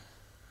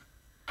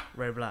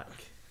Ray Black.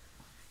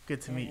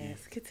 Good to meet you.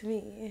 It's good to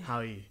meet you. How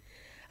are you?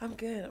 I'm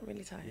good. I'm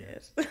really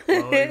tired.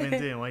 Well, what have you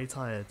been doing? Why are you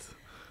tired?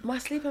 My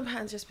sleeping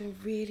pattern's just been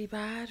really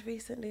bad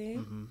recently.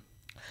 Mm-hmm.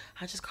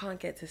 I just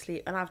can't get to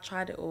sleep. And I've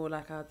tried it all.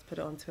 Like, I put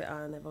it on Twitter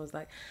and everyone's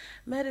like,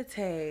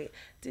 meditate,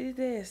 do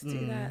this,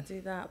 do that,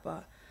 do that.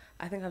 But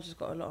I think I've just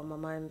got a lot on my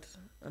mind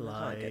and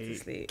I can't get to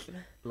sleep.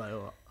 Like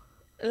what?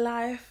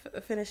 Life,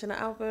 finishing an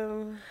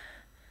album,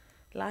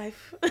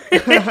 life.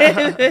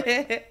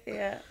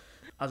 Yeah.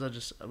 As we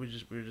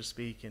were just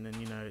speaking, and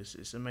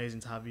it's amazing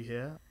to have you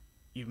here.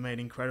 You've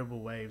made incredible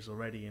waves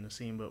already in the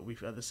scene, but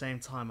at the same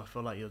time, I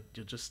feel like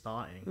you're just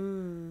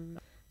starting.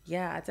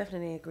 Yeah, I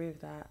definitely agree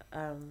with that.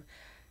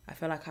 I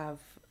feel like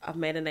I've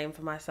made a name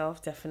for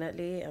myself,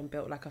 definitely, and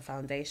built like a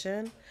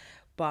foundation.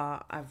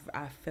 But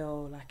I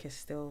feel like it's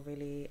still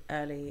really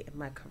early in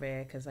my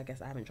career because I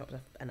guess I haven't dropped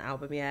an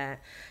album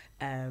yet.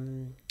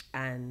 And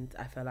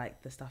I feel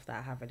like the stuff that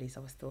I have released,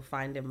 I was still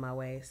finding my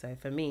way. So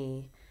for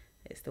me,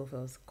 it still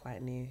feels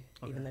quite new,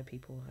 even though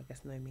people, I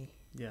guess, know me.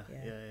 Yeah.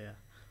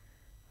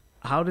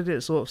 How did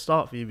it sort of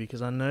start for you?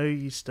 Because I know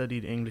you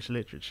studied English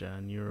literature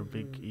and you're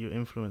you're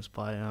influenced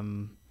by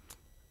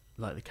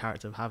like the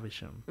character of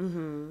Havisham.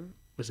 Mm-hmm.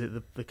 Was it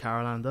the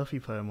Carol Ann Duffy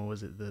poem or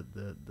was it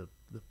the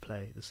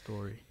play, the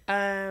story?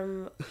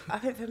 I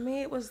think for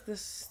me it was the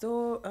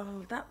story.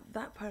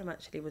 That poem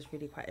actually was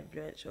really quite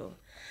influential,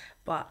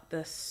 but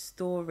the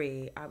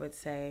story I would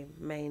say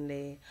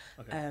mainly,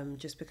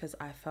 just because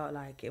I felt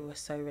like it was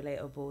so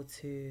relatable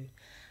to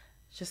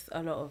just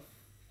a lot of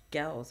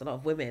girls, a lot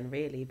of women,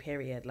 really.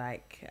 Period.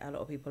 Like a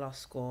lot of people are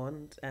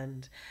scorned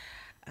and.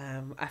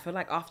 I feel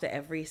like after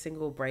every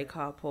single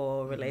breakup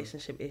or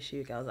relationship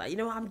issue, girls are like,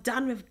 I'm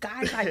done with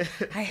guys.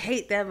 I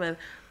hate them, and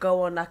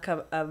go on like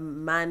a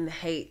man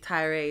hate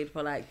tirade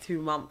for like 2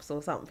 months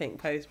or something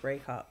post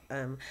breakup.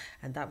 And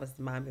that was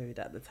my mood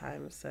at the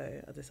time, so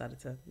I decided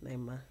to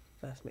name my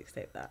first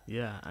mixtape that.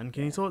 Yeah, and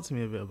can you talk to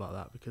me a bit about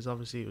that? Because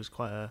obviously it was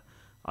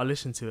I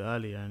listened to it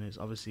earlier, and it's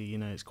obviously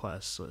it's quite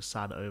a sort of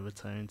sad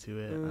overtone to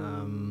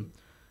it.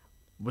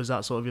 Was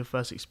that sort of your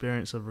first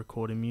experience of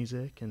recording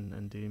music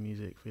and doing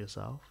music for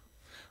yourself?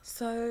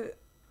 So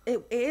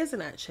it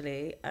isn't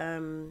actually.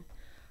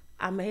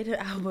 I made an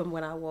album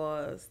when I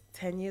was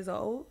 10 years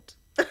old.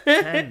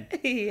 10?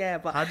 Yeah,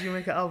 but... How do you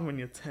make an album when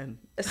you're 10?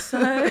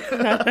 So,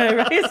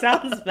 right? It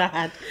sounds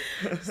bad.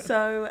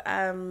 So,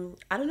 I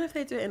don't know if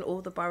they do it in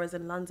all the boroughs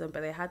in London,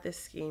 but they had this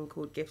scheme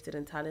called Gifted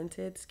and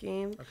Talented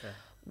scheme,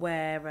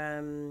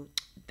 where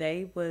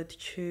they would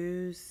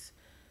choose...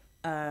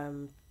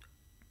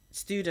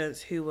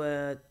 students who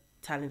were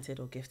talented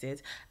or gifted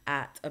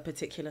at a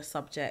particular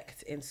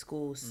subject in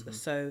schools.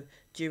 So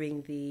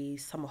during the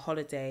summer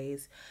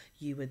holidays,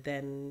 you would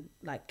then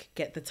like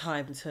get the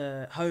time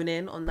to hone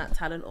in on that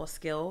talent or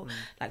skill,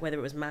 like whether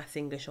it was maths,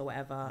 English or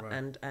whatever. Right.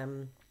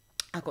 And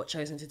I got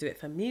chosen to do it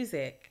for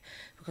music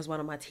because one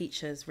of my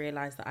teachers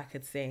realised that I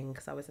could sing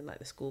because I was in like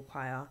the school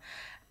choir.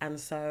 And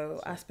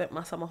so I spent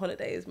my summer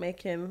holidays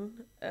making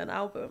an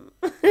album.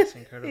 That's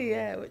incredible.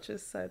 Yeah, which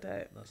was so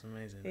dope. That's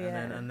amazing.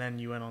 Yeah. And then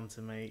you went on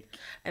to make...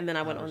 And then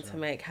I went on to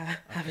make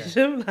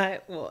Havisham,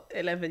 like,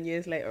 11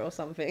 years later or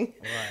something.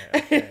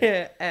 Right,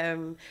 okay.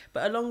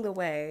 But along the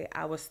way,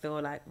 I was still,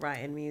 like,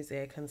 writing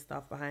music and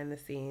stuff behind the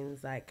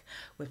scenes, like,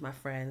 with my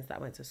friends that I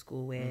went to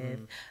school with.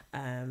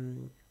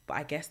 But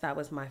I guess that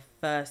was my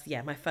first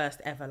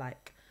ever,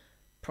 like,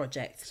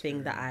 project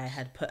thing that I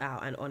had put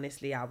out, and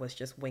honestly I was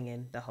just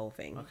winging the whole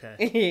thing.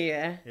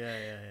 Yeah.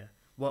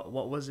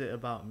 What was it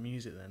about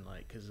music then,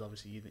 like, because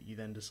obviously you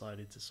then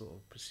decided to sort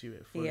of pursue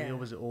it fully, or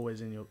was it always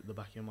in the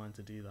back of your mind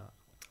to do that?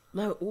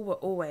 No,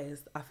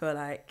 always. I feel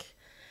like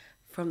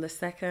from the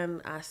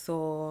second I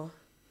saw,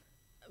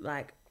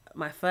 like,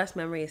 my first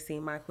memory is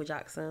seeing Michael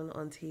Jackson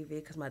on TV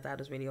because my dad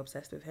was really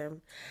obsessed with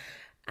him.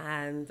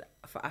 And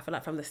I feel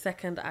like from the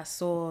second I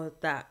saw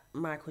that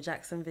Michael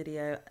Jackson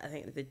video, I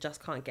think the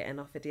Just Can't Get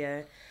Enough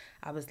video,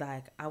 I was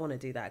like, I want to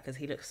do that because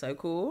he looks so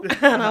cool,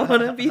 and I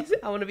want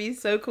to be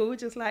so cool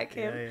just like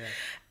him.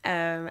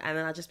 And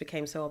then I just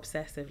became so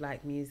obsessed with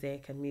like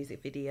music and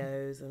music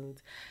videos,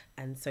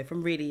 and so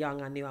from really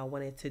young I knew I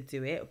wanted to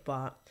do it,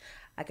 but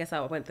I guess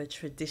I went the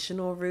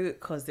traditional route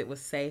because it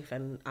was safe,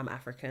 and I'm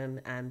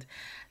African, and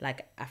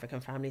like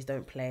African families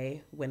don't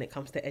play when it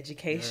comes to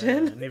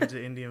education. Yeah, neither do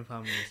Indian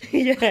families.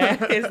 Yeah,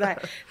 it's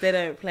like they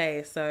don't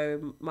play.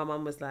 So my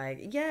mum was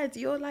like, "Yeah, do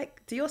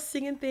your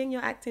singing thing,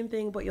 your acting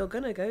thing, but you're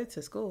gonna go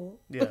to school.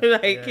 Yeah,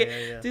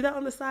 do that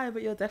on the side,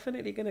 but you're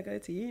definitely gonna go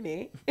to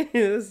uni." So,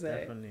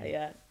 definitely.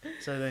 Yeah.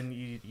 So then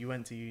you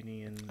went to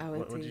uni, and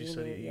what did you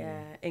study at uni?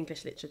 Yeah,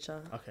 English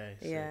literature. Okay.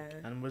 Sick. Yeah.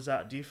 And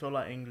do you feel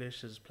like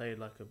English has played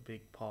like a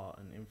big part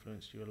and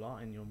influenced you a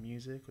lot in your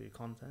music or your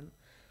content?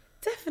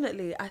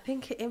 Definitely. I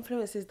think it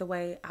influences the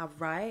way I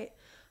write,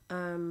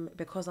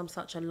 because I'm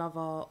such a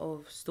lover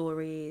of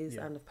stories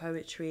and of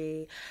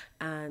poetry,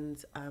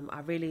 and I'm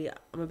a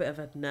bit of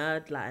a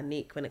nerd, like a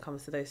geek when it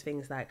comes to those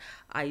things. Like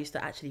I used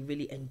to actually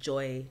really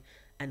enjoy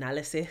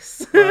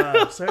analysis.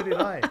 Wow, so did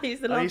I. I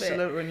used to love it.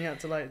 Love when you had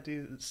to like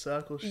do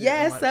circle shit.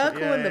 Yeah, and, like,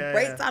 circle and the yeah.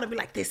 breakdown and be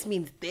like, this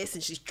means this,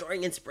 and she's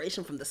drawing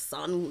inspiration from the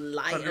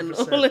sunlight and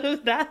 100%. all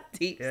of that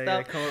deep Yeah,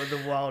 stuff. come up with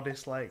the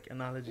wildest like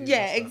analogies. Yeah,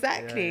 and stuff.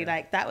 exactly. Yeah.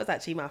 Like that was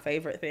actually my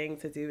favorite thing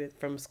to do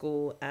from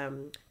school.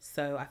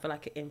 So I feel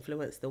like it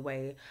influenced the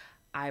way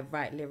I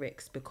write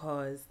lyrics,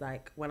 because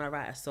like when I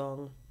write a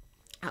song,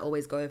 I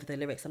always go over the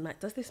lyrics. I'm like,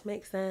 does this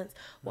make sense?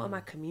 What am I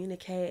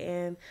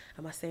communicating?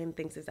 Am I saying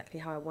things exactly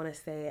how I want to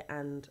say it?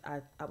 And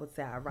I would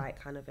say I write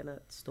kind of in a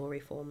story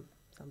form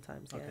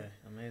sometimes. Yeah. Okay,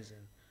 amazing.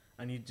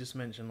 And you just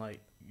mentioned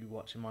like you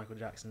watching Michael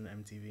Jackson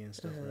and MTV and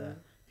stuff Mm-hmm. there.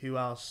 Who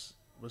else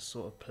was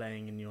sort of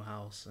playing in your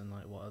house, and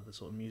like what other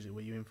sort of music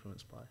were you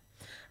influenced by?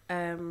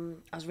 I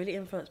was really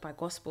influenced by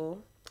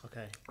gospel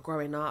Okay.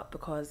 growing up,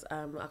 because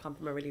I come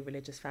from a really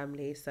religious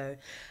family. So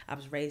I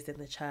was raised in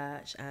the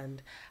church,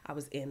 and I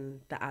was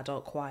in the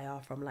adult choir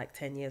from like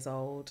 10 years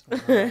old.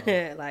 Wow.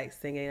 Like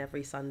singing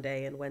every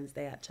Sunday and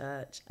Wednesday at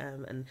church,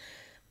 and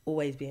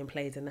always being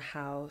played in the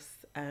house.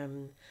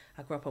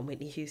 I grew up on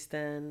Whitney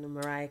Houston,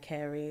 Mariah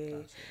Carey.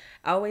 Classic.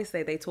 I always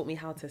say they taught me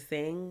how to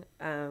sing,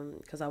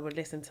 because I would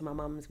listen to my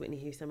mum's Whitney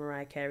Houston,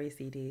 Mariah Carey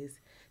CDs.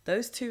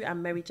 Those two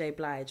and Mary J.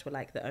 Blige were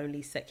like the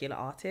only secular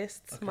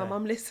artists my Okay.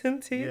 mum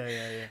listened to.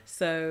 Yeah.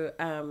 So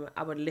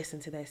I would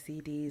listen to their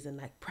CDs and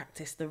like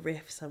practice the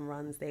riffs and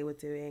runs they were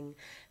doing.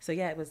 So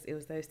yeah, it was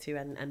those two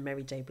and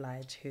Mary J.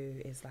 Blige, who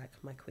is like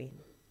my queen.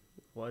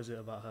 What is it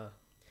about her?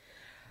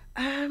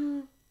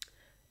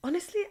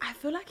 Honestly, I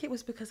feel like it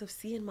was because of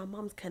seeing my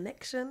mum's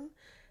connection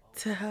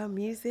to her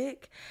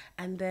music,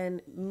 and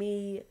then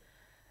me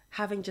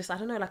having just, I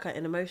don't know, like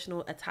an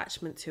emotional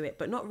attachment to it,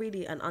 but not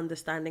really an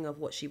understanding of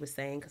what she was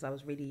saying, because I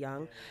was really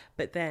young.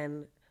 But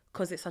then,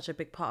 because it's such a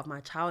big part of my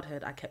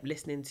childhood, I kept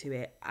listening to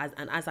it.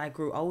 As I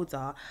grew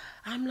older,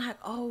 I'm like,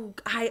 oh,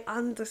 I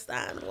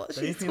understand what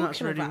Do you she's think that's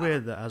talking really about.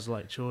 weird that as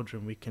like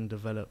children we can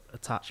develop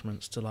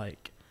attachments to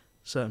like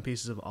certain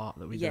pieces of art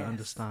that we Yes. don't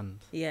understand?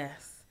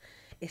 Yes.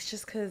 It's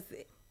just because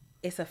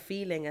it's a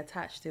feeling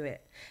attached to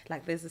it.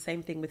 Like there's the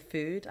same thing with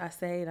food. I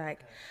say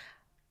like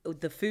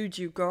the food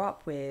you grow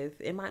up with,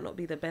 it might not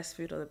be the best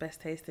food or the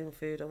best tasting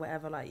food or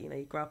whatever. Like, you know,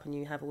 you grow up and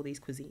you have all these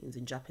cuisines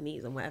and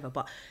Japanese and whatever,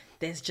 but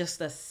there's just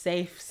a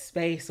safe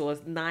space or a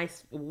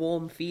nice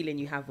warm feeling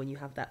you have when you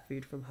have that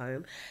food from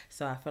home.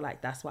 So I feel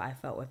like that's what I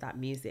felt with that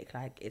music.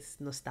 Like it's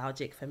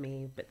nostalgic for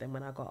me. But then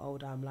when I got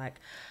older, I'm like,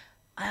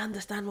 I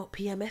understand what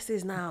PMS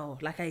is now.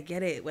 Like I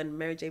get it when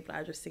Mary J.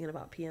 Blige was singing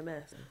about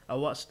PMS. At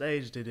what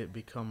stage did it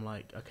become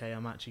like, okay,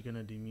 I'm actually going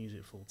to do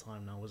music full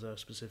time now? Was there a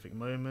specific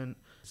moment?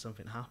 Did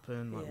something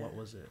happen? Like, Yeah. what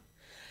was it?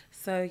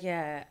 So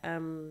yeah,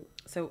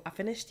 so I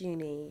finished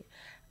uni,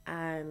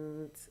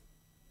 and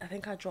I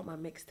think I dropped my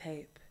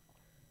mixtape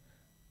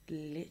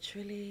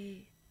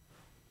literally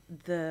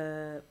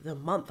the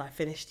month I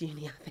finished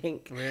uni, I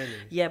think. Really?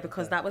 Yeah,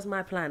 because Okay. that was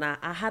my plan.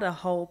 I had a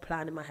whole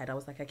plan in my head. I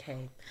was like,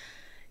 okay,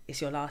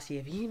 it's your last year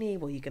of uni.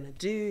 What are you going to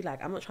do?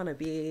 Like, I'm not trying to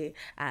be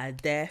at a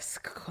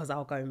desk because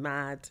I'll go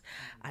mad.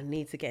 I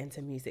need to get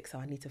into music. So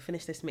I need to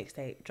finish this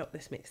mixtape, drop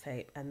this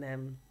mixtape. And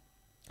then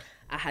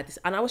I had this,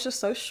 and I was just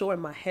so sure in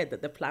my head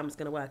that the plan was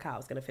going to work out. I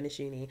was going to finish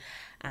uni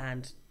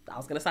and I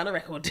was going to sign a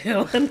record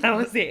deal, and that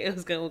was it. It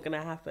was all going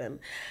to happen.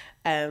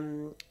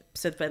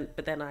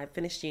 But then I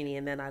finished uni,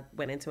 and then I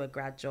went into a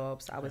grad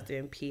job. So I was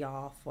doing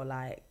PR for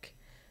like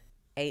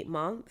 8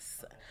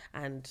 months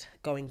and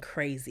going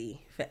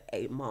crazy for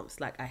 8 months.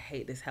 Like, I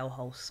hate this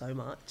hellhole so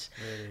much.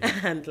 Really?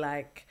 And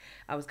like,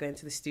 I was going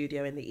to the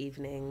studio in the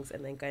evenings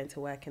and then going to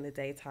work in the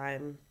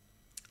daytime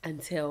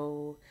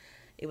until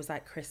it was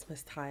like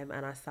Christmas time,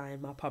 and I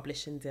signed my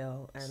publishing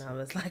deal, and I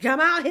was like, I'm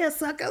out here,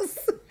 suckers.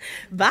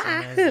 Bye.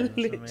 amazing,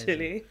 that's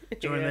Literally.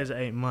 During Yeah. those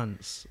 8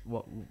 months,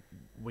 what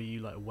were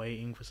you like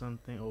waiting for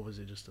something, or was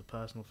it just a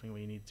personal thing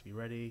where you needed to be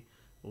ready,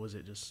 or was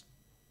it just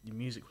your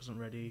music wasn't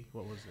ready?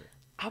 What was it?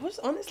 I was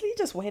honestly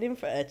just waiting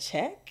for a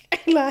check.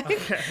 Like,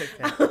 Okay.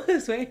 I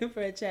was waiting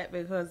for a check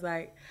because,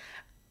 like,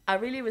 I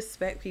really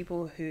respect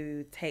people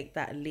who take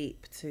that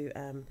leap to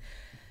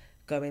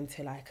go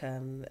into like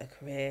a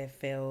career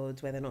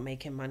field where they're not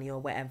making money or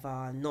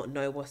whatever, not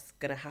know what's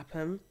gonna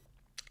happen.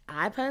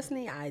 I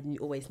personally,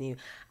 always knew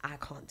I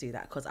can't do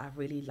that because I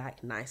really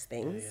like nice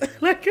things. Yeah.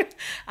 Like,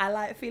 I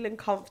like feeling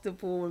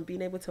comfortable and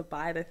being able to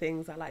buy the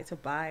things I like to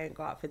buy and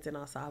go out for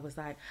dinner. So I was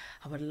like,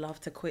 I would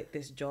love to quit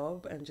this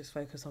job and just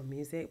focus on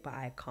music, but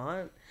I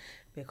can't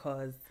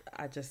because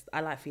I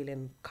like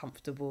feeling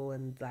comfortable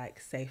and like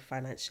safe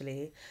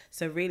financially.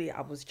 So really,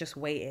 I was just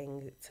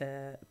waiting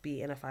to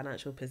be in a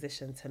financial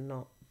position to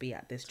not be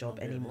at this job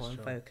not be at anymore this and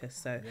job. focus.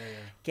 So Yeah.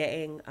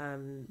 getting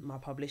my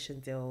publishing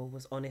deal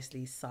was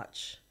honestly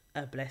such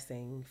a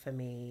blessing for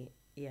me.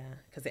 Yeah,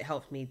 because it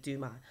helped me do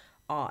my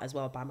art as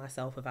well by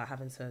myself without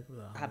having to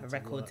Without have a having to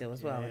record work. deal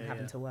as Yeah, well yeah, and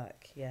having yeah. to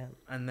work. Yeah.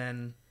 And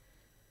then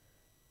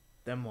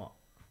what?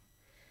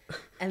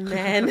 And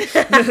then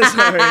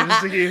Sorry,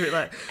 just to keep it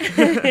like.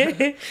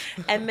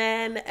 and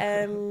then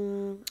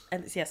and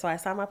yeah, so I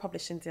signed my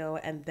publishing deal,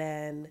 and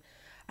then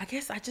I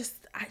guess I just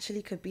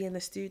actually could be in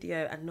the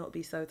studio and not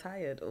be so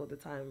tired all the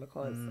time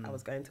because I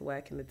was going to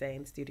work in the day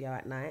and studio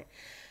at night.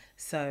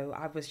 So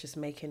I was just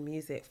making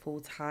music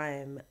full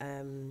time,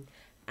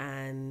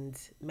 and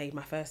made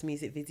my first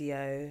music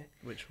video,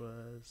 which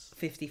was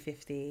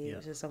 50/50. Yeah. It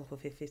was a song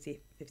called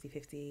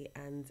 50/50,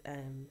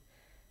 and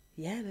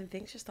yeah, then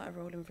things just started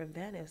rolling from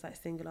there. And it was like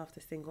single after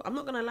single. I'm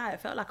not gonna lie,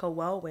 it felt like a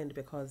whirlwind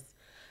because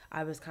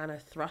I was kind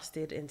of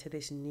thrusted into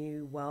this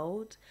new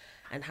world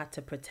and had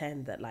to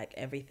pretend that like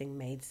everything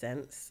made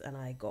sense and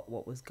I got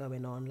what was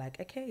going on. Like,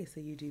 okay, so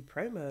you do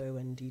promo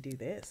and you do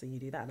this and you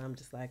do that, and I'm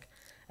just like,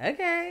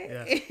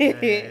 okay,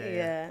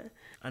 yeah.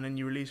 And then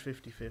you release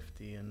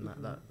 50/50, and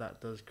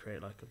that does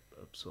create like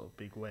a sort of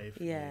big wave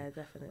for yeah, you.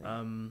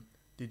 definitely.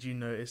 Did you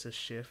notice a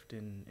shift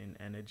in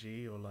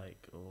energy, or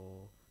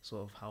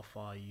sort of how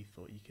far you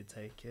thought you could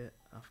take it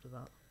after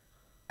that?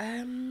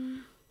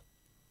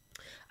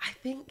 I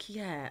think,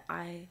 yeah,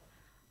 I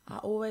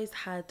always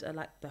had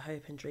like the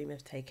hope and dream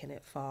of taking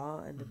it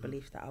far and the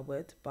belief that I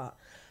would, but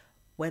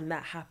when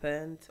that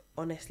happened,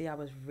 honestly, I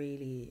was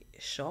really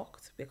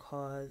shocked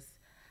because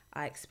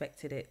I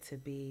expected it to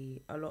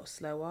be a lot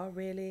slower,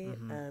 really,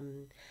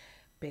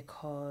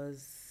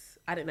 because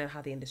I didn't know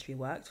how the industry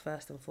worked,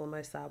 first and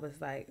foremost. So I was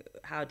like,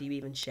 how do you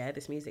even share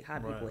this music? How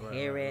do people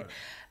hear it?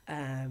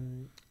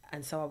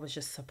 And so I was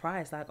just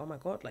surprised, like, oh my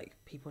God, like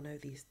people know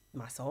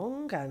my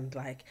song and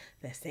like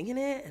they're singing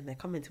it and they're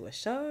coming to a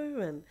show,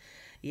 and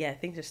yeah,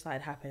 things just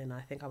started happening.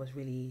 I think I was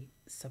really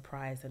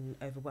surprised and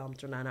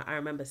overwhelmed. And I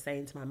remember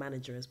saying to my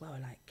manager as well,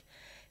 like,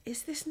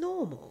 is this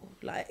normal?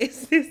 Like,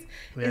 is this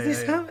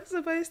how it's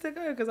supposed to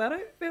go? Because I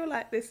don't feel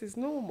like this is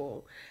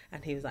normal.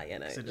 And he was like, yeah,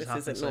 no, So this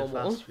isn't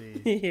normal. So fast for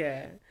you.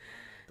 Yeah.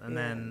 And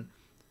then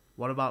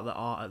what about the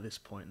art at this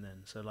point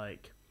then? So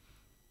like,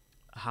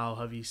 how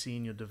have you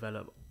seen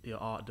your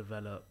art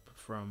develop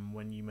from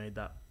when you made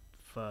that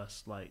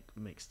first like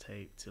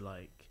mixtape to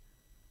like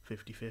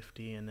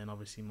 50/50, and then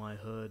obviously My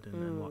Hood,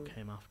 and then what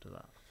came after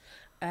that?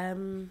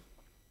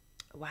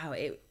 Wow,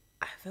 I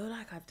feel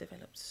like I've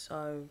developed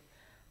so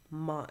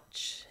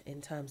much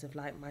in terms of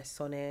like my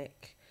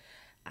sonic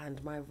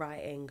and my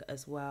writing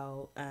as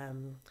well.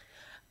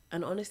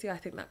 And honestly, I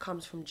think that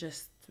comes from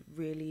just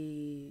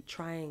really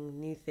trying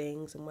new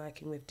things and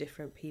working with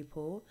different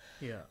people.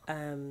 Yeah.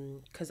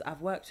 Because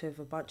I've worked with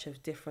a bunch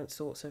of different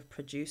sorts of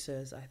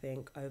producers, I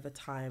think, over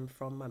time.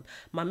 From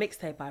my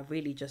mixtape, I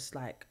really just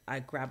like, I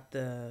grabbed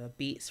the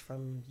beats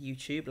from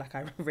YouTube, like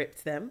I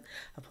ripped them.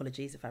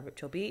 Apologies if I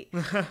ripped your beat.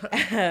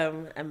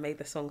 And made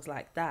the songs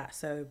like that.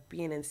 So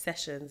being in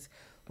sessions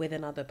with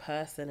another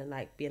person and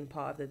like being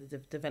part of the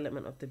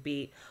development of the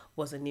beat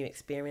was a new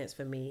experience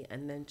for me.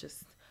 And then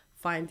just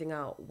finding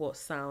out what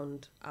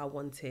sound I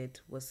wanted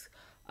was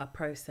a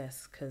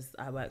process, because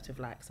I worked with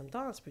like some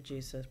dance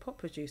producers, pop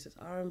producers,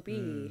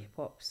 R&B, hip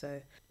hop.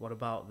 So what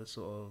about the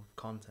sort of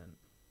content?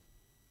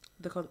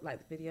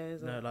 Like the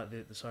videos? No, like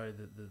the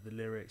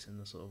lyrics and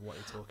the sort of what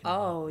you're talking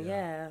about. Oh,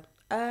 yeah.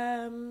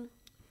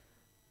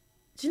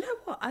 Do you know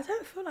what? I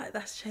don't feel like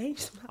that's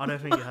changed much. I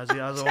don't think it has.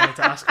 I wanted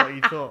to ask what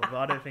you thought, but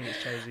I don't think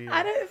it's changed either.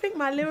 I don't think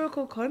my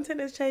lyrical content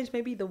has changed.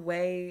 Maybe the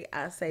way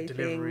I say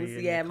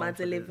things. Yeah, my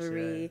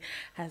delivery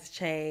has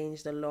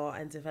changed a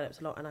lot and developed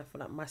a lot. And I feel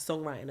like my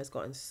songwriting has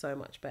gotten so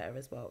much better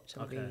as well, which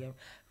I'm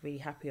really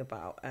happy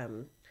about.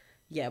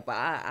 Yeah, but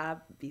I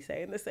be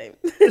saying the same,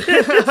 shit.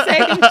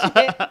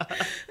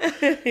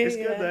 It's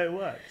good that it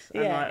works.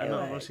 And, yeah, and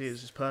obviously it's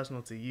just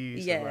personal to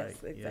you. So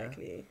yes,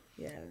 exactly.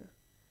 Yeah.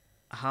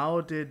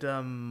 How did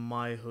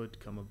My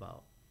Hood come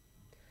about?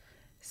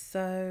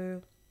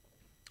 So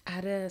I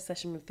had a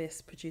session with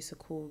this producer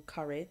called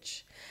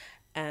Courage,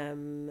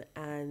 and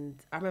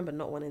I remember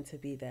not wanting to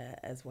be there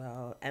as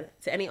well. And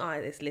to any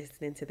artist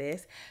listening to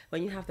this,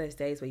 when you have those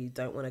days where you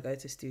don't want to go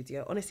to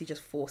studio, honestly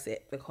just force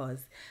it,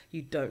 because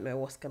you don't know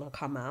what's gonna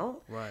come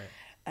out. Right.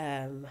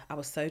 I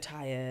was so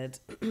tired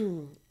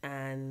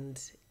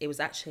and it was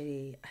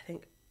actually, I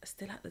think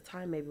still at the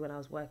time, maybe when I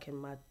was working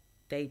my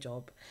day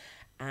job,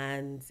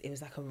 and it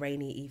was like a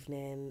rainy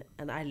evening,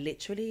 and I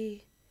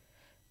literally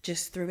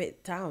just threw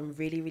it down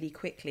really, really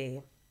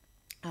quickly.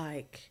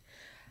 Like,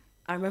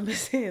 I remember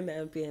sitting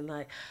there and being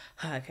like,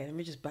 okay, let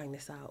me just bang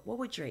this out. What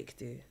would Drake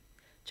do?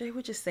 Drake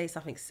would just say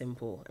something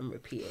simple and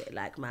repeat it,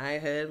 like, my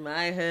hood,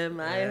 my hood,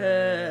 my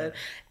hood.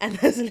 And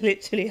that's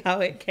literally how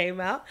it came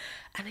out.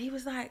 And he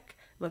was like,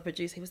 my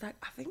producer, he was like,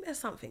 I think there's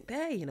something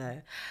there, you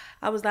know.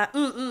 I was like, you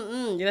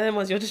know, them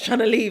ones you're just trying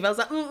to leave. I was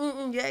like,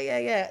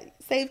 yeah.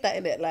 Save that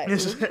in it, like,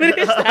 finish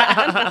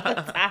that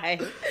another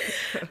time.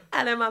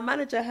 And then my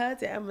manager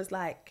heard it and was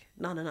like,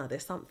 no,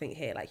 there's something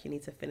here. Like, you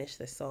need to finish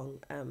this song.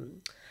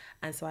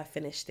 And so I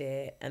finished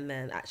it, and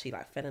then actually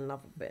like fell in love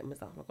with it and was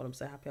like, oh my God, I'm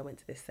so happy I went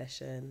to this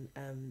session.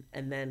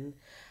 And then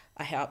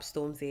I hit up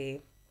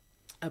Stormzy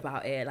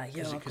about it, like,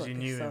 yo, I've got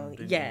this song.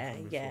 Yeah.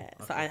 Okay.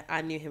 So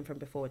I knew him from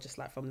before, just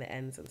like from the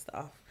ends and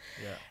stuff.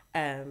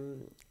 Yeah.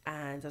 And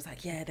I was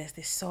like, yeah, there's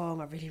this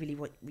song, I really, really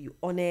want you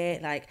on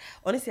it. Like,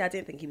 honestly, I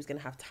didn't think he was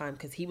gonna have time,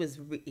 because he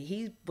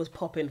was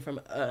popping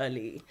from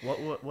early.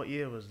 What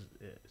year was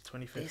it?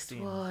 2015. This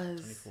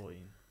was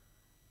 2014.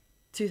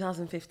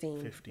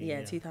 2015. 15, Yeah,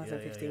 yeah.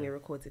 2015 Yeah. we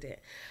recorded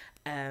it.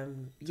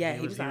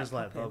 He was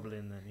like popping.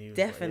 bubbling then. He was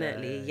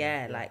Definitely, like,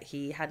 yeah. Like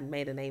he had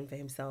made a name for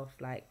himself,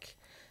 like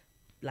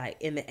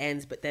in the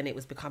end, but then it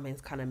was becoming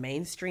kind of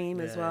mainstream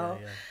as well.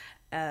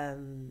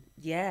 And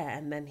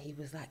then he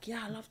was like,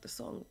 yeah, I love the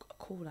song,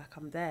 cool, like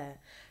I'm there.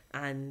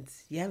 And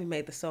yeah, we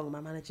made the song.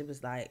 My manager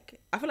was like,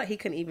 I feel like he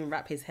couldn't even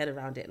wrap his head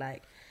around it.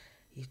 Like,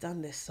 you've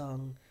done this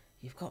song,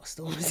 you've got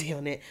Stormzy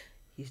on it,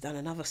 you've done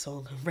another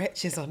song and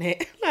Wretch is on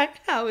it.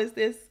 Like, how is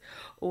this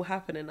all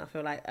happening? I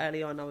feel like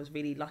early on I was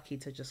really lucky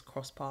to just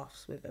cross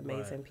paths with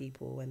amazing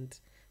people and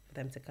for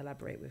them to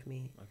collaborate with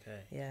me.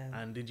 Okay. Yeah.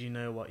 And did you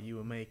know what you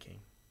were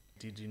making?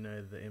 Did you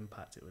know the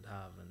impact it would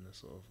have and the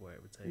sort of where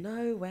it would take?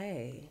 No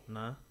way.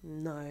 No?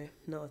 No,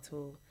 not at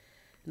all.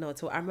 Not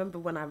at all. I remember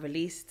when I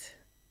released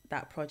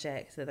that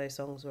project, that those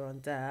songs were on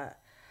Dirt,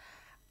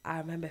 I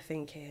remember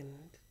thinking,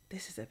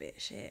 this is a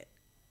bit shit.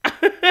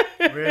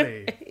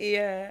 Really?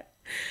 Yeah,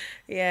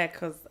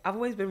 because I've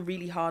always been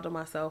really hard on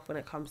myself when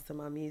it comes to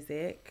my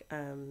music,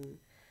 and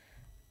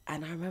I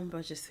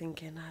remember just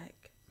thinking,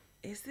 like,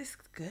 is this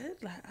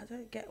good? Like, I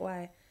don't get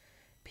why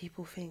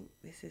people think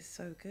this is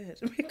so good,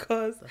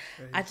 because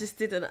I just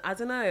didn't. I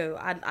don't know.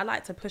 I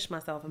like to push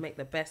myself and make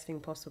the best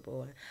thing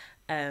possible,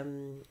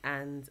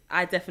 and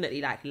I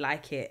definitely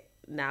like it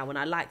now. When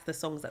I liked the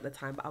songs at the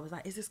time, but I was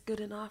like, is this good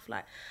enough?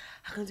 Like,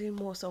 I can do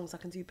more songs, I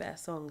can do better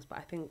songs. But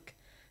I think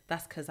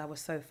that's because I was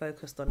so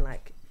focused on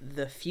like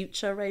the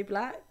future Ray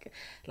Black,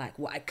 like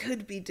what I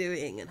could be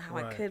doing and how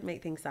I could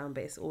make things sound.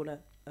 But it's all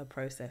a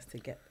process to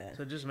get there.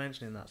 So just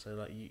mentioning that, so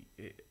like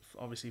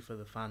obviously for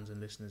the fans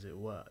and listeners it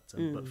worked,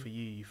 but for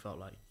you felt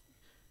like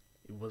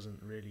it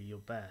wasn't really your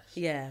best.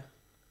 Yeah.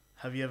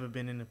 Have you ever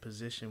been in a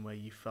position where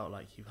you felt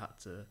like you've had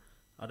to,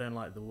 I don't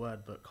like the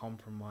word, but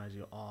compromise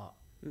your art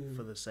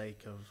for the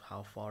sake of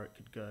how far it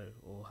could go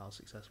or how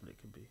successful it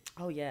could be?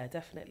 Oh yeah,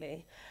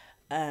 definitely.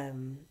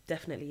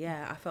 Definitely,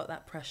 yeah. I felt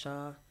that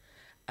pressure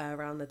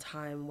around the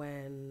time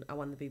when I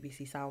won the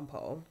BBC Sound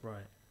Poll.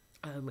 Right.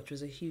 Which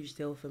was a huge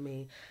deal for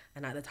me.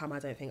 And at the time, I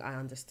don't think I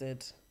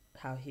understood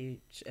how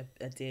huge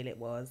a deal it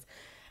was.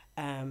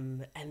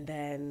 And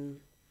then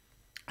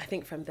I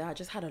think from there, I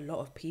just had a lot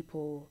of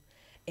people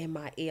in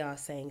my ear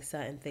saying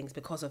certain things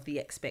because of the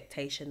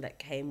expectation that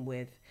came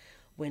with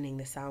winning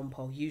the Sound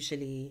Poll.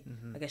 Usually,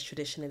 I guess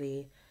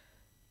traditionally,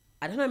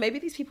 I don't know, maybe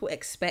these people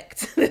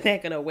expect that they're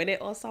going to win it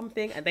or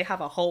something, and they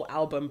have a whole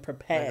album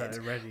prepared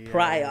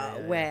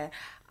prior where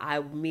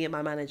me and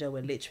my manager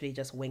were literally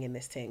just winging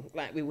this thing.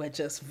 Like, we were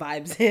just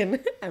vibes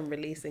in and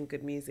releasing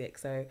good music.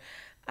 So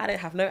I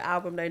didn't have no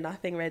album, no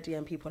nothing ready,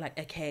 and people were like,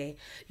 okay,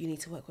 you need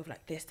to work with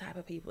like this type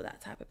of people,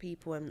 that type of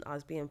people. And I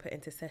was being put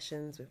into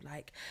sessions with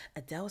like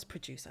Adele's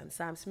producer and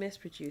Sam Smith's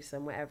producer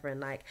and whatever.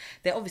 And like,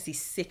 they're obviously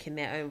sick in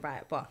their own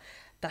right, but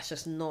that's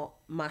just not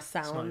my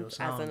sound,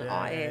 as an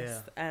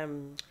artist.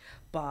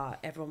 But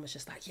everyone was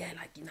just like, yeah,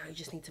 like, you know, you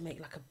just need to make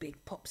like a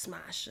big pop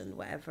smash and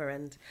whatever.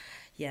 And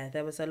yeah,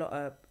 there was a lot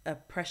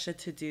of pressure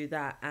to do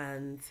that.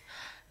 And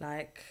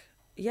like,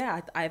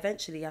 yeah, I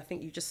eventually, I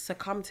think you just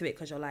succumb to it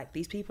because you're like,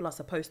 these people are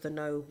supposed to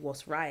know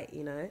what's right,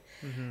 you know?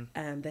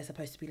 They're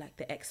supposed to be like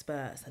the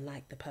experts and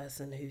like the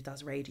person who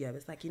does radio.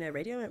 It's like, you know,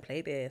 radio won't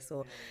play this,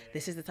 or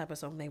this is the type of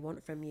song they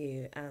want from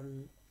you.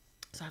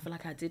 So I feel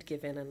like I did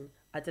give in, and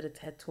I did a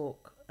TED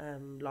talk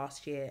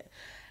last year,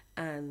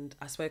 and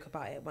I spoke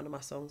about it, one of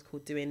my songs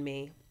called Doing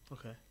Me.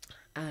 Okay.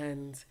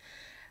 And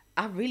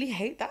I really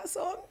hate that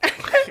song.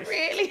 I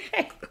really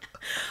hate it.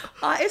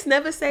 Artists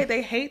never say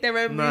they hate their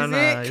own music.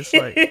 No, it's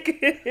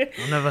like,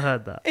 I've never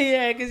heard that.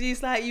 Yeah, because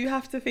it's like, you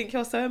have to think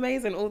you're so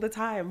amazing all the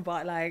time.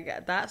 But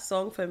like, that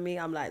song for me,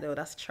 I'm like, no,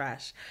 that's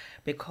trash,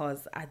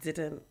 because I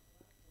didn't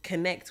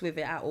connect with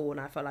it at all, and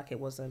I felt like it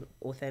wasn't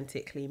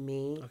authentically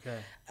me. Okay.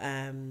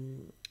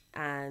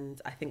 And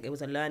I think it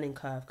was a learning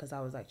curve, because I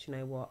was like, you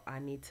know what, I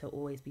need to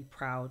always be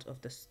proud of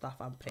the stuff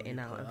I'm putting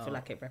out and feel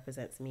like it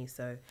represents me.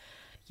 So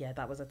yeah,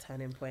 that was a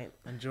turning point.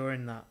 And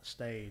during that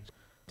stage,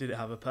 did it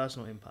have a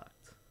personal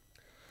impact?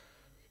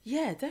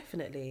 Yeah,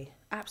 definitely.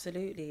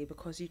 Absolutely.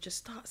 Because you just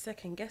start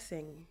second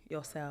guessing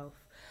yourself.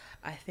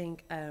 I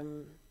think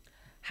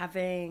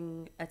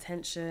having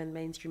attention,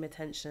 mainstream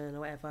attention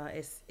or whatever,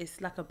 it's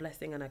like a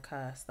blessing and a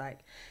curse. Like,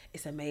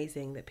 it's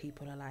amazing that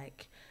people are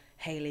like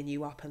hailing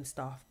you up and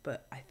stuff,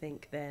 but I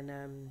think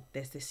then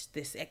there's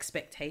this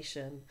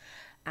expectation,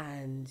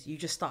 and you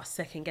just start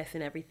second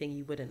guessing everything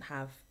you wouldn't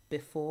have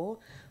before,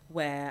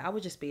 where I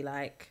would just be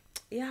like,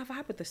 yeah, I've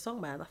vibe with this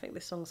song, man. I think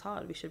this song's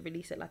hard. We should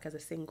release it like as a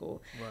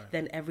single. Right.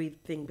 Then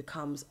everything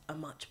becomes a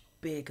much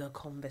bigger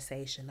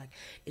conversation. Like,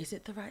 is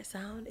it the right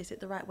sound? Is it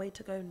the right way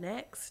to go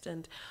next?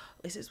 And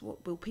is this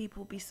what, will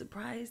people be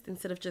surprised?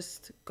 Instead of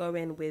just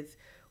going with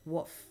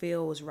what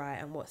feels right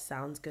and what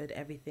sounds good,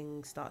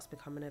 everything starts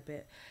becoming a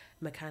bit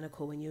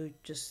mechanical when you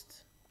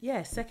just,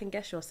 second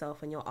guess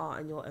yourself and your art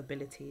and your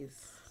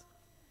abilities.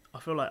 I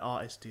feel like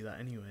artists do that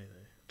anyway,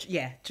 though.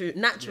 Yeah, true.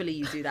 Naturally,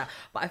 you do that.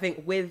 But I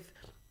think with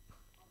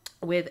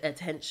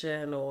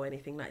attention or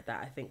anything like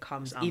that, I think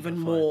comes even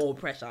more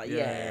pressure.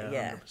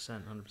 Yeah.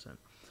 100%.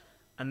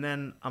 And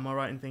then, am I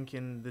right in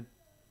thinking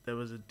there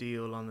was a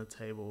deal on the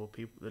table,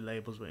 or the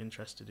labels were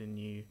interested in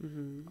you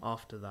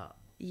after that?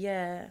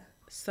 Yeah.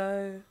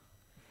 So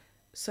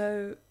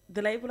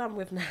the label I'm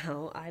with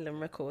now, Island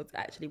Records,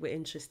 actually were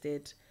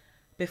interested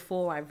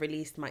before I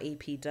released my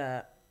EP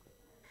Dirt.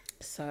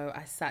 So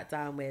I sat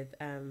down with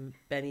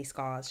Benny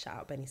Scars, shout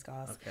out Benny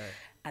Scars,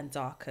 and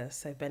Darkus.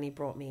 So Benny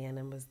brought me in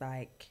and was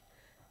like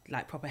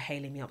proper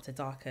hailing me up to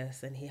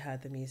Darkus, and he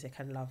heard the music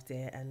and loved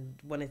it and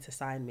wanted to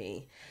sign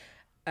me.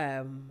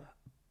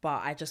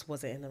 But I just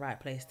wasn't in the right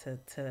place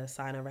to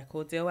sign a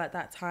record deal at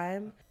that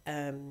time.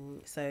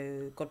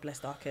 So God bless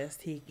Darkus.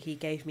 He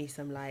gave me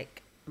some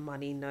like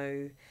money,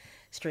 no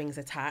strings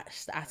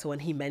attached at all,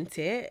 and he meant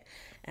it,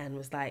 and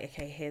was like,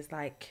 okay, here's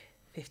like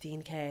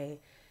 15k,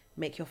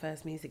 make your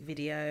first music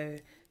video,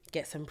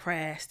 get some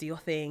press, do your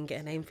thing,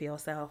 get a name for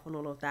yourself and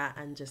all of that,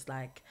 and just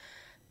like,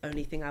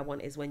 only thing I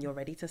want is when you're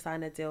ready to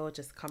sign a deal,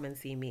 just come and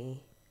see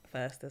me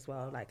first as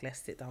well, like let's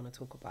sit down and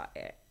talk about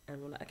it.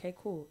 And we're like, okay,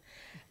 cool.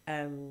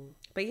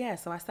 But yeah,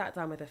 so I sat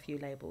down with a few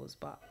labels,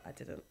 but I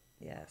didn't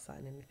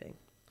sign anything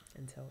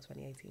until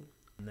 2018.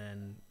 And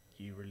then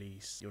you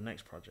released your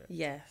next project.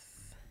 Yes.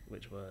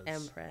 Which was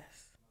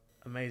Empress.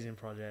 Amazing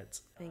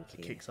project. Thank you.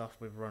 It kicks off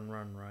with Run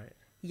Run, right?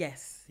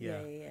 Yes.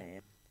 Yeah.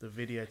 The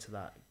video to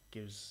that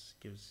gives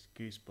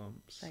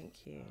goosebumps.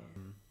 Thank you.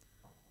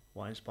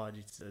 What inspired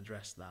you to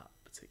address that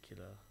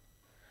particular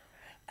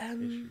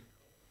issue?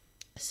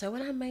 So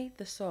when I made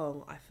the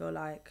song, I feel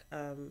like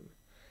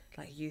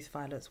youth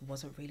violence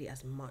wasn't really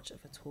as much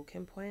of a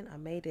talking point. I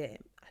made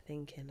it, I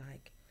think, in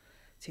like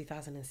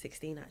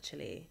 2016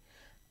 actually.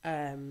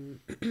 And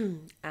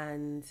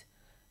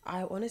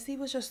I honestly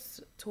was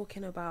just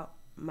talking about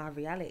my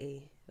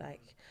reality.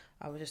 Like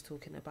I was just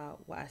talking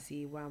about what I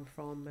see, where I'm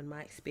from, and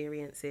my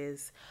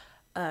experiences.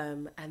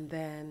 And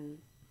then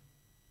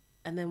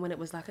when it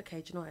was like,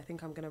 okay, do you know what? I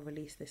think I'm gonna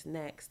release this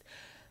next.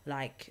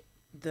 Like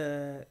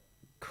the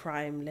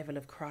level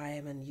of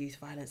crime and youth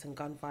violence and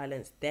gun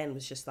violence then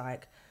was just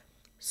like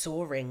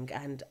soaring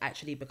and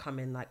actually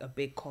becoming like a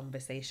big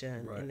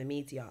conversation in the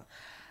media.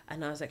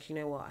 And I was like, you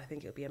know what? I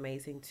think it would be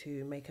amazing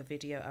to make a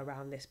video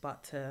around this,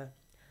 but to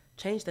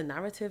change the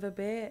narrative a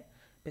bit,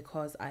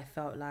 because I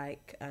felt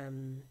like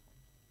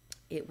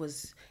it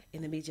was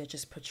in the media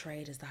just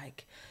portrayed as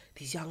like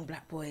these young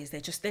black boys.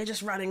 They're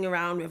just running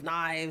around with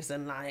knives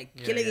and like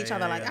killing each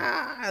other. Like,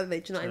 do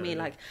you know what I mean?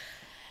 Like,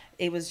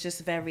 it was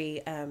just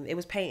very, it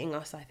was painting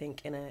us, I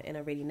think, in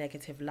a really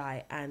negative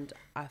light. And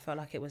I felt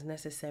like it was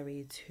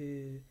necessary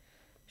to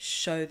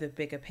show the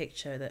bigger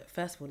picture that,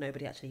 first of all,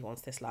 nobody actually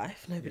wants this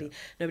life.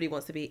 Nobody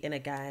wants to be in a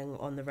gang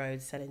on the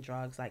road selling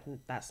drugs. Like,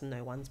 that's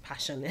no one's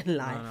passion in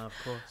life. No, of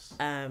course.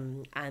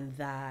 And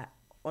that,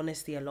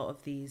 honestly, a lot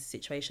of these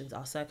situations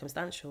are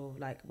circumstantial.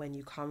 Like when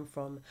you come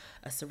from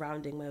a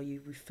surrounding where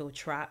you feel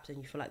trapped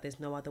and you feel like there's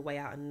no other way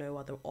out and no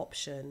other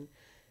option,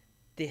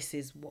 this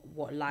is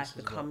what life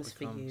becomes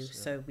for you. Yeah.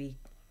 So we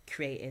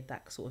created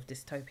that sort of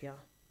dystopia.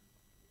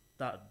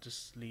 That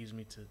just leads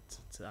me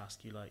to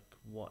ask you, like,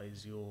 what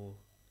is your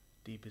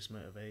deepest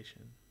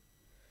motivation?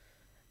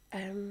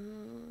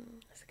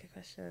 That's a good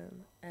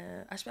question.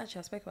 I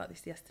spoke about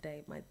this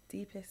yesterday. My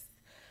deepest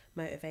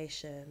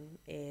motivation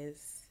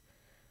is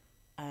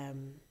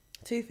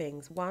two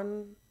things.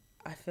 One,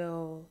 I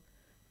feel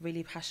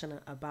really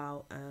passionate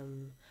about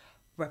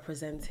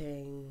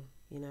representing,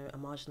 a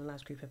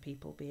marginalized group of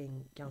people,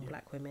 being young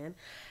black women,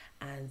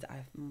 and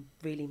I'm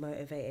really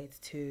motivated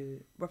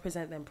to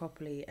represent them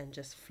properly and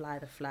just fly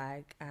the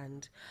flag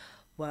and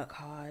work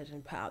hard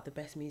and put out the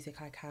best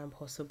music I can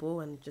possible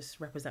and just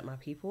represent my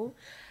people.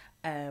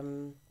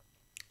 And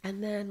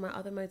then my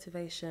other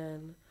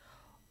motivation,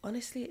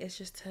 honestly, is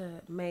just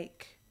to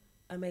make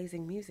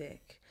amazing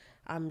music.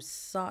 I'm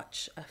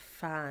such a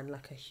fan,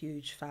 like a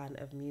huge fan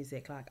of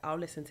music. Like, I'll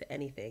listen to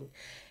anything.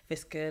 If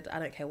it's good, I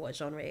don't care what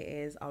genre it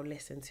is, I'll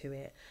listen to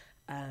it.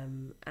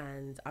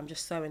 And I'm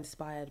just so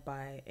inspired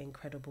by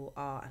incredible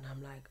art, and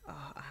I'm like,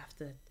 I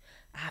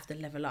have to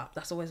level up.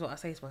 That's always what I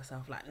say to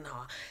myself. Like,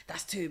 nah,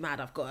 that's too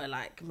mad. I've got to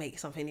like make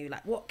something new.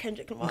 Like, what,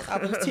 Kendrick Lamar's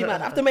album's too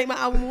mad? I have to make my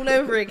album all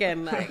over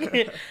again. Like,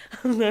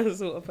 I'm that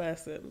sort of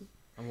person.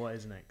 And what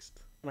is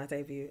next? My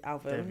debut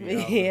album.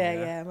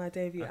 Yeah, my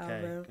debut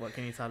album. What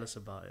can you tell us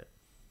about it?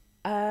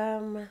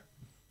 What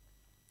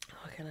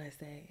can I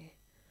say?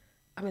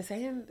 I've been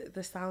saying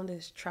the sound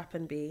is trap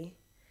and B.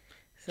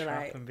 So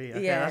trap like, and B.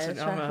 Okay, I've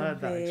heard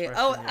that expression.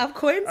 Oh, yet. I've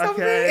coined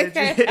something.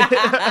 Okay.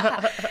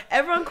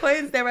 Everyone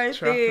coins their own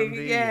trap thing. And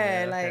B,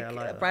 yeah, okay,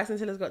 like Bryson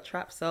Tiller's got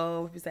trap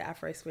soul. People say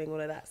Afro swing, all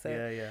of that.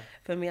 So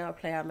for me, I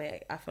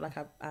feel like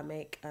I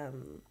make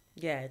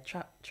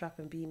trap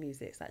and B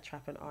music. It's like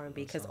trap and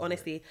R&B, because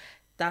honestly,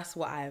 that's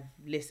what I've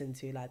listened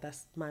to. Like,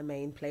 that's my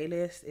main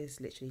playlist, is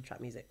literally trap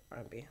music,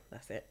 R&B.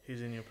 That's it.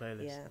 Who's in your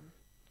playlist? Yeah.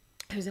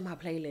 Who's in my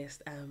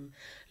playlist?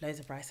 Loads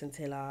of Bryson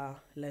Tiller,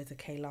 loads of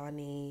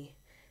Kehlani,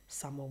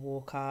 Summer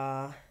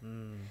Walker.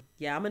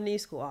 Yeah, I'm a new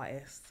school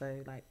artist,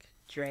 so like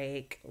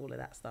Drake, all of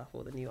that stuff,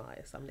 all the new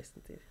artists I'm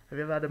listening to. Have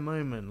you ever had a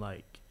moment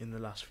like in the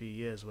last few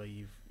years where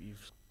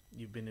you've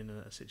you've been in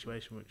a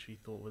situation which you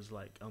thought was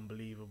like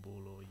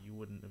unbelievable, or you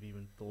wouldn't have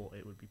even thought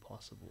it would be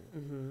possible?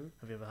 Mm-hmm.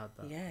 Have you ever had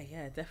that?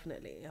 Yeah,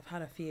 definitely. I've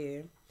had a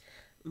few.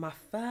 My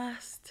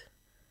first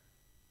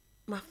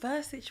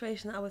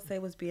situation I would say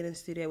was being in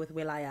studio with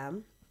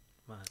will.i.am.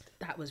 Mad.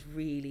 That was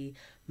really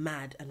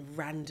mad and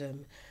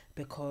random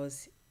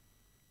because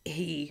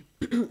he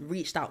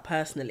reached out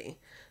personally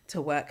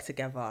to work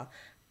together,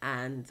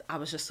 and I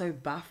was just so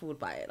baffled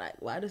by it. Like,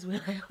 why does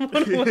will.i.am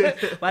want to work?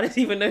 Why does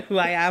he even know who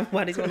I am?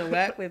 Why does he want to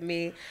work with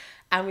me?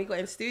 And we got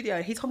in studio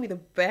and he told me the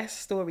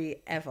best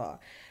story ever.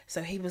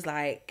 So he was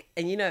like,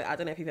 and you know, I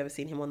don't know if you've ever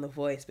seen him on The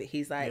Voice, but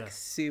he's like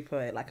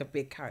super, like a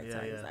big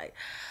character. He's like,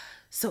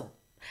 so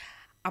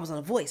I was on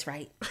The Voice,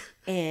 right?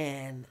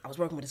 And I was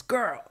working with this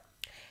girl.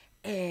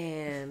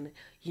 And,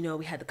 you know,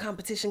 we had the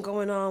competition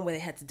going on where they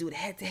had to do the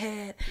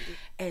head-to-head.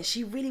 And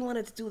she really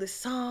wanted to do this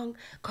song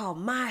called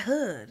My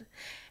Hood.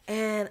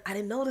 And I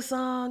didn't know the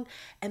song,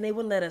 and they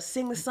wouldn't let us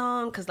sing the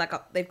song because, like,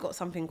 they've got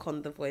something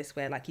on The Voice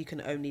where, like, you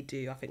can only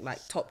do, I think,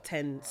 like, top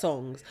 10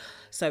 songs.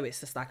 So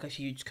it's just, like, a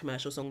huge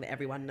commercial song that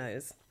everyone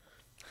knows.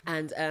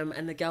 And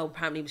the girl,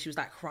 apparently, she was,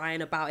 like,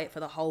 crying about it for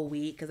the whole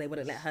week because they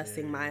wouldn't let her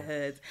sing My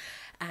Hood.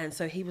 And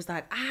so he was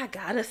like, I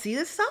gotta see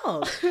the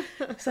song.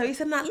 So he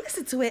said, now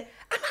listen to it.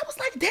 And I was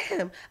like,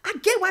 damn, I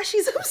get why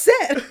she's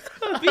upset.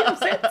 I'd be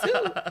upset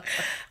too.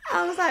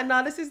 I was like,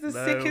 no, this is the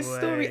sickest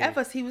story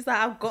ever. So he was like,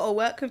 I've got to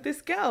work with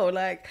this girl.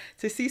 Like,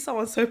 to see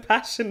someone so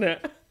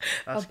passionate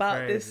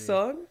about this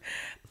song.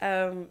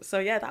 So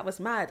yeah, that was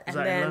mad. Was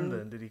that in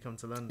London? Did he come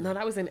to London? No,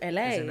 that was in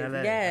LA. It was in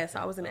LA. Yes,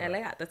 I was in LA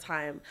at the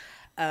time.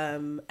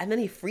 And then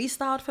he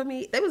freestyled for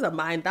me. That was a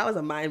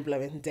mind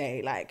blowing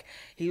day. Like,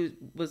 we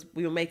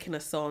were making a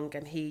song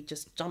and he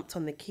just jumped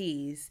on the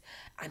keys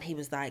and he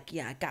was like,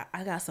 yeah,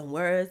 I got some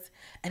words,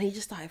 and he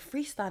just started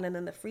freestyling,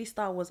 and the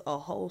freestyle was a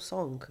whole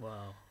song.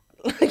 Wow.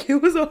 Like, it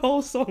was a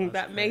whole song.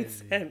 That made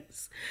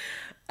sense.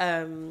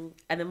 And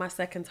then my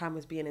second time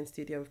was being in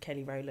studio with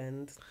Kelly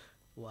Rowland.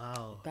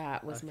 Wow.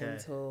 That was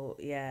mental.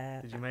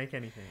 Yeah. Did you make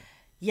anything?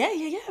 Yeah.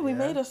 We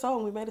made a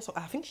song.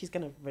 I think she's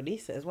going to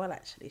release it as well,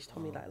 actually. She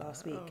told me that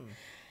last week.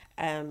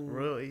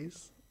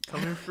 Royalties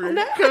coming through. I'm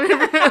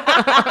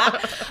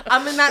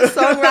in that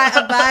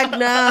songwriter bag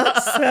now.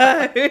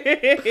 So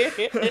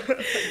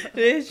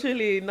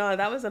literally, no,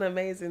 that was an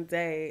amazing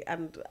day.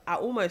 And I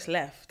almost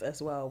left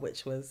as well,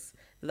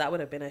 that would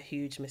have been a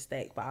huge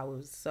mistake. But I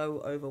was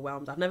so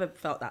overwhelmed. I've never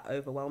felt that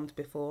overwhelmed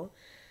before.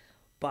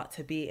 But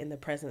to be in the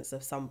presence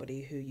of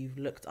somebody who you've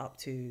looked up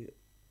to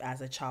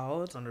as a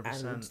child,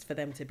 100%. and for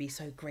them to be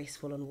so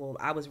graceful and warm,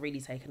 I was really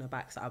taken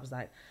aback. So I was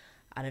like,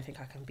 I don't think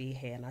I can be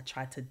here. And I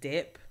tried to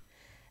dip,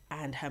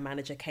 and her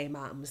manager came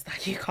out and was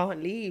like, you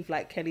can't leave,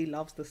 like, Kelly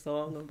loves the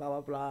song and blah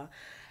blah blah.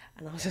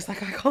 And I was just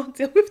like, I can't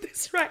deal with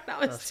this right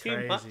now, it's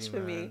too much for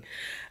me.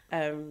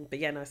 But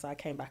yeah, no, so I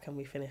came back and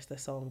we finished the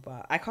song.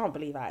 But I can't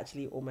believe I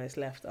actually almost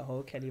left a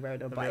whole Kelly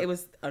Rowland, but it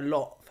was a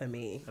lot for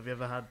me. Have you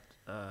ever had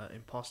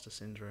imposter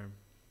syndrome?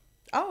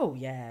 Oh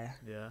yeah,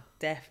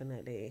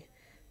 definitely.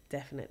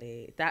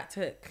 That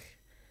took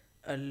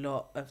a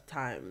lot of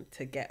time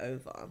to get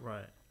over,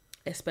 right?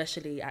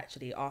 Especially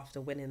actually after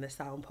winning the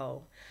sound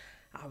poll.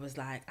 I was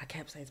like, I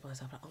kept saying to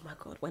myself, like, oh my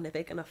God, when are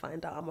they gonna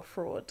find out I'm a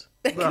fraud?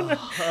 They're gonna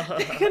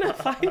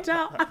find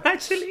out I'm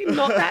actually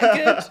not that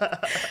good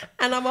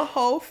and I'm a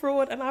whole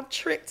fraud and I've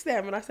tricked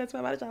them. And I said to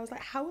my manager, I was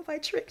like, how have I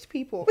tricked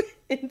people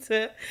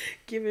into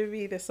giving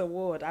me this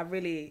award? I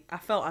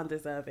felt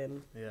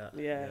undeserving.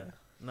 Yeah.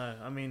 No,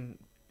 I mean,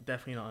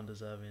 definitely not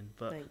undeserving,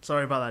 but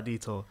sorry about that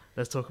detour.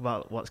 Let's talk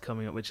about what's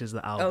coming up, which is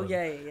the album. Oh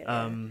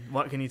yeah.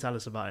 What can you tell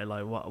us about it?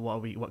 Like,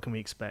 what can we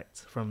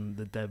expect from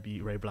the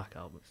debut Ray Black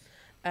album?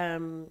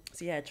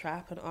 So yeah,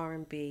 trap and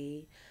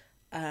R&B.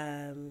 You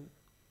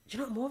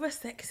know, more of a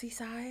sexy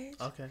side.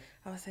 Okay.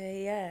 I would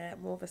say, yeah,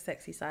 more of a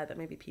sexy side that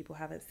maybe people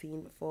haven't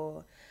seen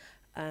before.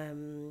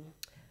 And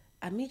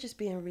me just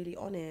being really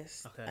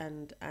honest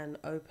and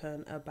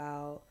open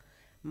about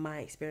my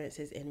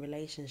experiences in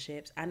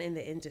relationships and in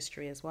the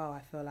industry as well. I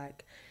feel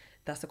like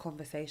that's a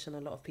conversation a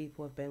lot of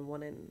people have been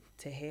wanting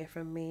to hear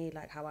from me,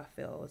 like how I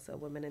feel as a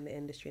woman in the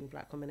industry and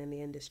black woman in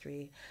the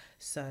industry.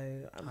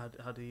 So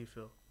how do you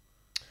feel?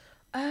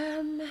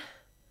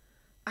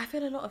 I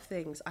feel a lot of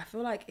things. I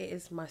feel like it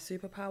is my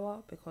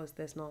superpower because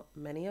there's not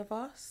many of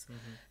us,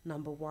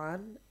 number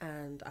one,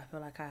 and I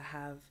feel like I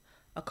have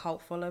a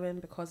cult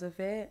following because of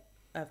it,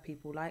 of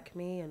people like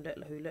me and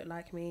who look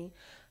like me.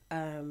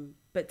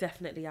 But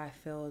definitely I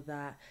feel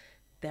that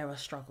there are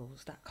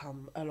struggles that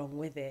come along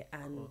with it,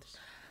 and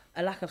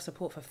a lack of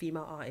support for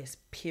female artists,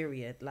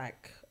 period,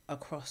 like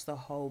across the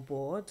whole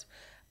board.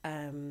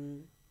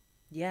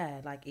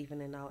 Yeah, like even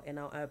in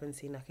our urban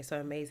scene, like it's so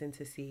amazing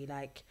to see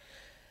like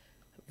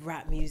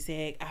rap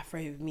music,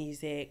 Afro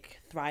music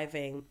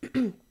thriving.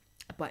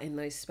 But in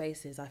those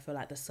spaces, I feel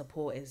like the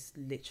support is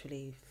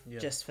literally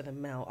just for the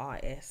male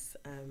artists.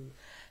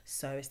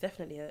 So it's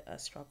definitely a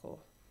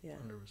struggle. Yeah.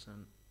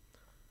 100%.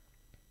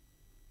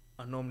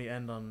 I normally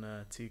end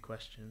on 2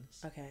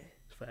 questions. Okay.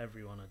 For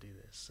everyone I do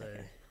this. So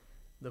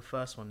The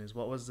first one is,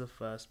 what was the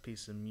first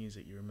piece of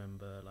music you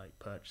remember like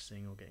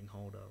purchasing or getting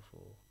hold of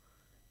or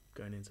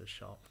going into a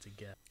shop to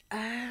get?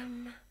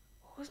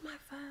 What was my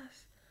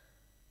first?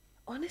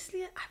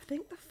 Honestly, I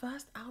think the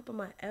first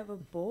album I ever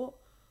bought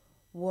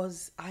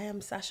was I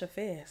Am Sasha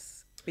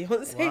Fierce.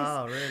 Beyonce's,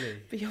 wow,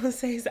 really?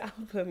 Beyonce's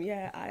album,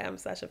 yeah, I Am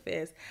Sasha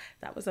Fierce.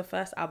 That was the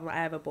first album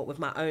I ever bought with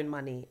my own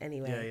money,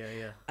 anyway.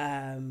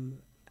 Yeah.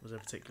 Was there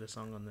a particular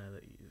song on there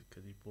that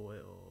because you bought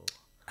it or?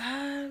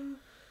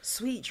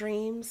 Sweet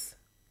Dreams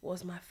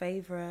was my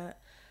favorite.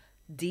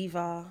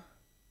 Diva,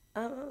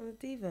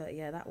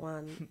 yeah, that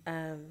one.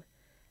 And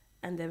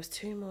there was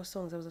 2 more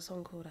songs. There was a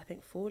song called, I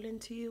think, Fall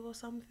Into You or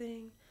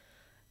something.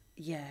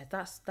 Yeah,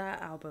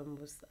 that album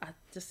was, I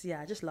just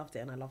loved it,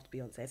 and I loved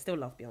Beyonce. I still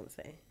love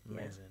Beyonce.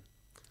 Amazing.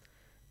 Yeah.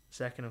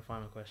 Second and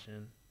final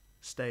question,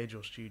 stage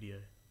or studio?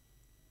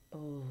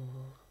 Oh.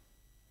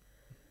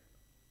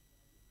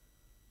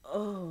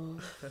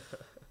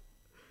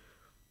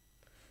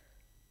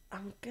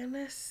 I'm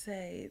gonna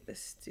say the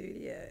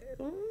studio.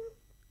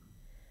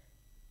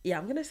 Yeah,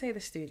 I'm gonna say the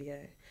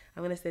studio.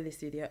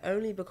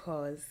 Only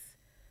because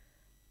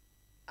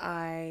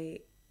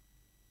I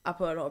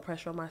put a lot of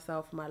pressure on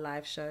myself for my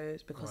live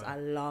shows, because I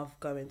love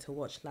going to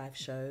watch live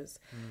shows.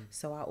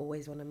 So I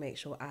always want to make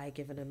sure I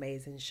give an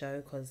amazing show,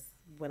 because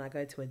when I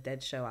go to a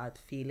dead show, I'd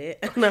feel it.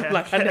 And I'm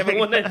like, I never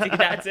want to do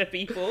that to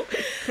people.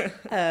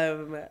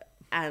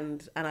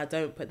 And I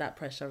don't put that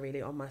pressure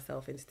really on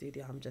myself in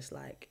studio. I'm just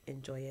like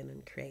enjoying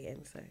and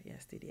creating. So yeah,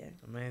 studio.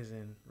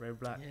 Amazing. Ray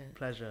Black,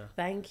 pleasure.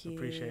 Thank you.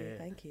 Appreciate it.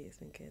 Thank you. It's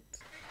been good.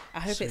 I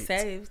hope Sweet. it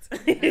saved.